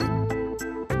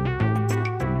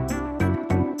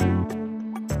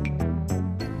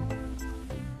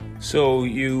So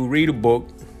you read a book,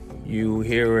 you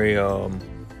hear a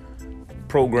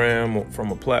program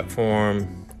from a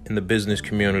platform in the business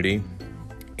community,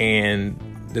 and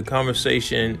the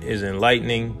conversation is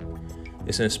enlightening,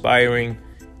 it's inspiring,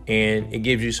 and it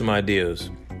gives you some ideas.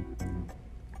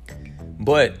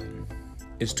 But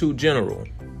it's too general.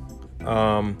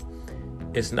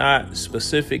 It's not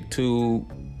specific to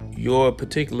your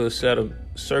particular set of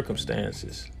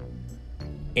circumstances.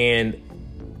 And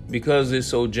because it's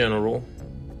so general,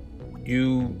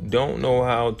 you don't know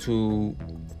how to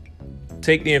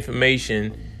take the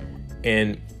information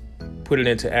and put it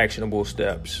into actionable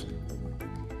steps.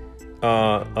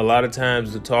 A lot of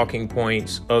times the talking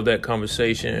points of that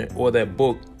conversation or that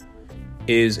book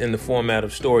is in the format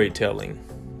of storytelling.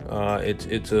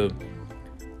 It's a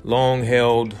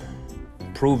long-held,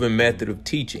 proven method of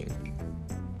teaching.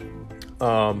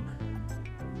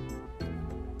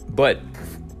 But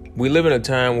we live in a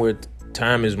time where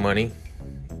time is money.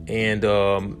 And,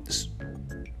 a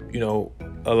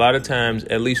lot of times,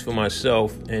 at least for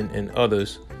myself and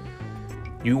others,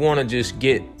 you want to just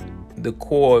get the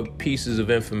core pieces of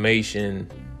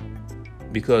information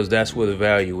because that's where the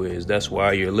value is. That's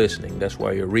why you're listening. That's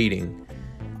why you're reading.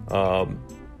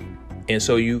 And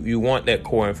so you want that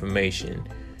core information.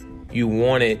 You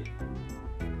want it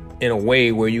in a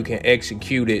way where you can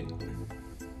execute it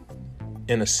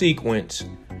in a sequence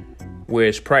where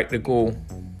it's practical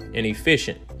and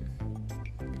efficient.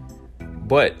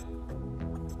 But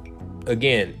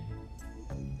again,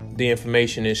 the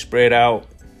information is spread out.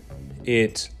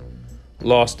 It's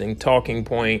lost in talking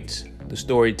points. The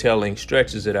storytelling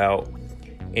stretches it out.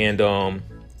 And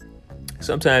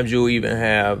sometimes you'll even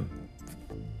have,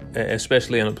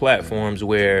 especially on the platforms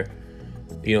where,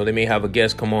 they may have a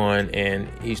guest come on and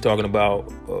he's talking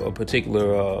about a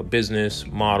particular business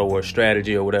model or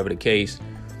strategy or whatever the case.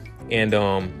 And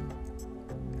the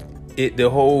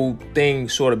whole thing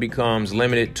sort of becomes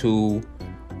limited to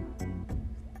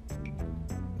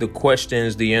the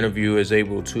questions the interviewer is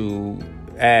able to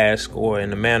ask, or in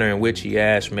the manner in which he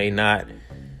asks may not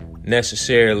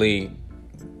necessarily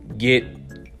get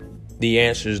the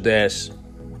answers that's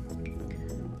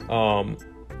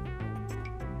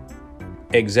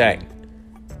exact,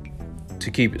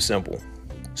 to keep it simple.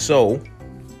 So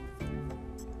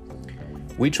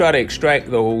we try to extract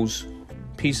those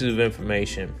pieces of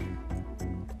information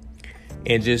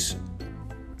and just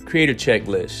create a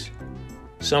checklist,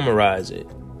 summarize it,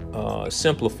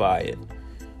 simplify it,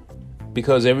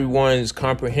 because everyone's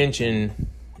comprehension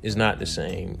is not the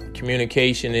same.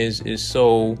 Communication is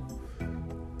so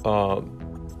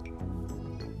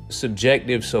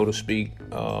subjective, so to speak,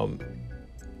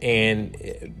 and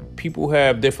people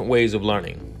have different ways of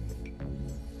learning.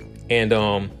 And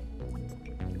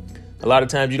a lot of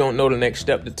times you don't know the next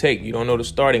step to take. You don't know the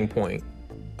starting point,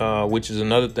 which is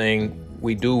another thing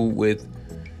we do with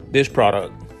this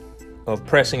product of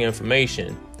pressing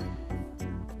information.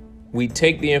 We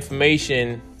take the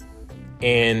information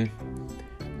and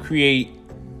create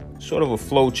sort of a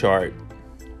flow chart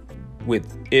with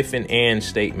if and and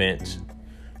statements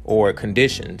or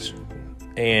conditions.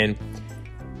 And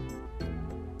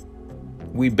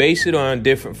we base it on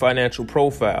different financial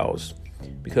profiles,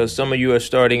 because some of you are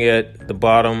starting at the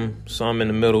bottom, some in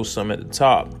the middle, some at the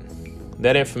top.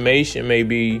 That information may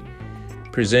be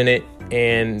presented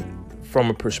and from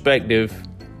a perspective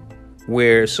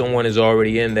where someone is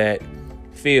already in that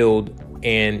field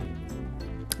and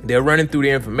they're running through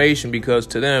the information because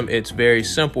to them it's very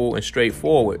simple and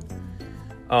straightforward.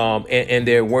 And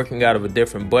they're working out of a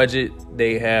different budget.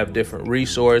 They have different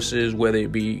resources, whether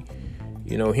it be,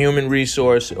 human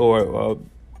resource or,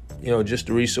 just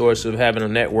the resource of having a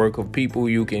network of people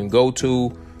you can go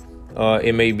to.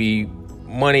 It may be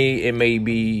money. It may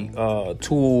be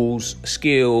tools,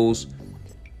 skills.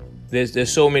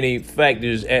 There's so many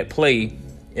factors at play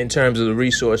in terms of the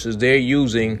resources they're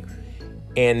using.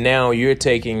 And now you're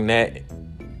taking that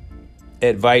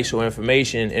advice or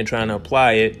information and trying to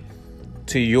apply it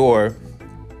to your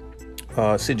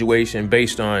situation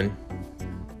based on,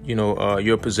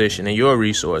 your position and your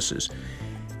resources.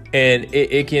 And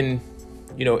it can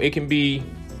be,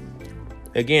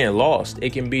 again, lost.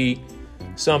 It can be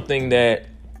something that,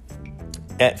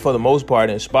 for the most part,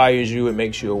 inspires you. It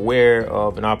makes you aware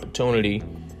of an opportunity.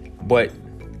 But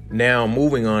now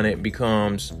moving on it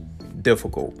becomes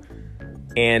difficult.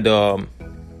 And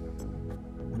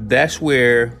that's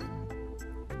where,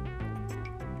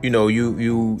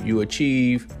 you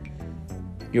achieve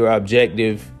your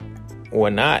objective or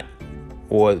not,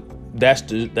 or that's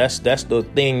the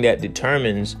thing that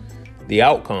determines the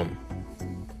outcome,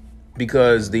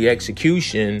 because the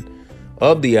execution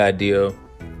of the idea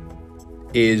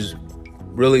is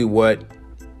really what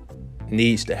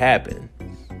needs to happen.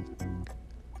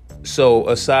 So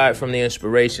aside from the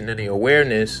inspiration and the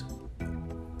awareness,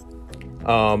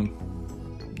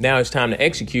 now it's time to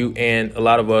execute. And a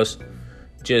lot of us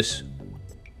just,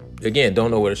 again,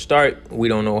 don't know where to start. We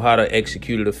don't know how to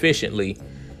execute it efficiently.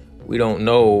 We don't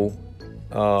know,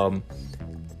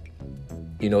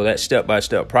 that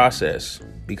step-by-step process,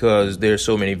 because there's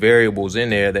so many variables in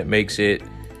there that makes it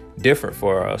different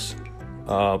for us,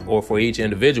 or for each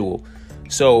individual.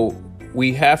 So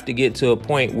we have to get to a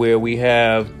point where we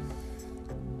have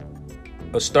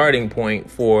a starting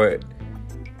point for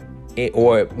it,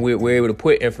 or we're able to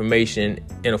put information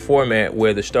in a format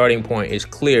where the starting point is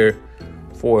clear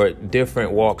for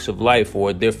different walks of life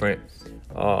or different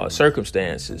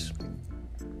circumstances.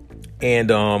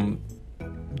 And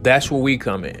that's where we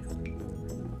come in.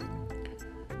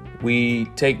 We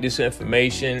take this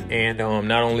information and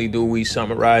not only do we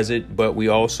summarize it, but we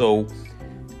also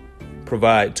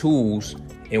provide tools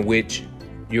in which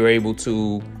you're able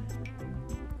to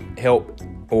help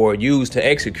or use to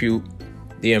execute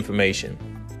the information.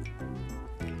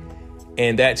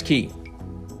 And that's key.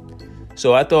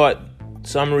 So I thought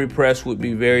Summary Press would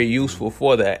be very useful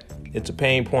for that. It's a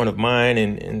pain point of mine,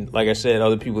 and like I said,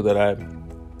 other people that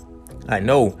I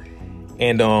know.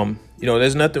 And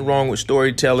there's nothing wrong with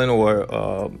storytelling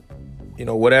or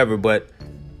whatever, but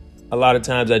a lot of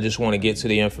times I just want to get to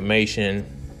the information,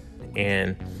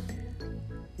 and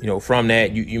from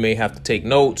that you may have to take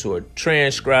notes or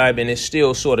transcribe, and it's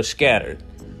still sort of scattered.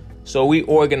 So we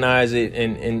organize it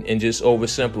and just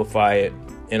oversimplify it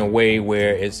in a way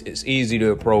where it's easy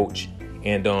to approach.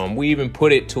 And we even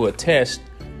put it to a test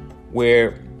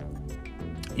where,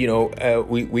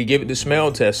 we give it the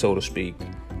smell test, so to speak,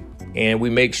 and we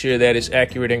make sure that it's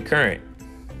accurate and current.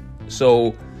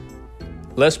 So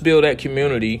let's build that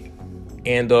community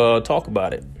and talk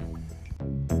about it.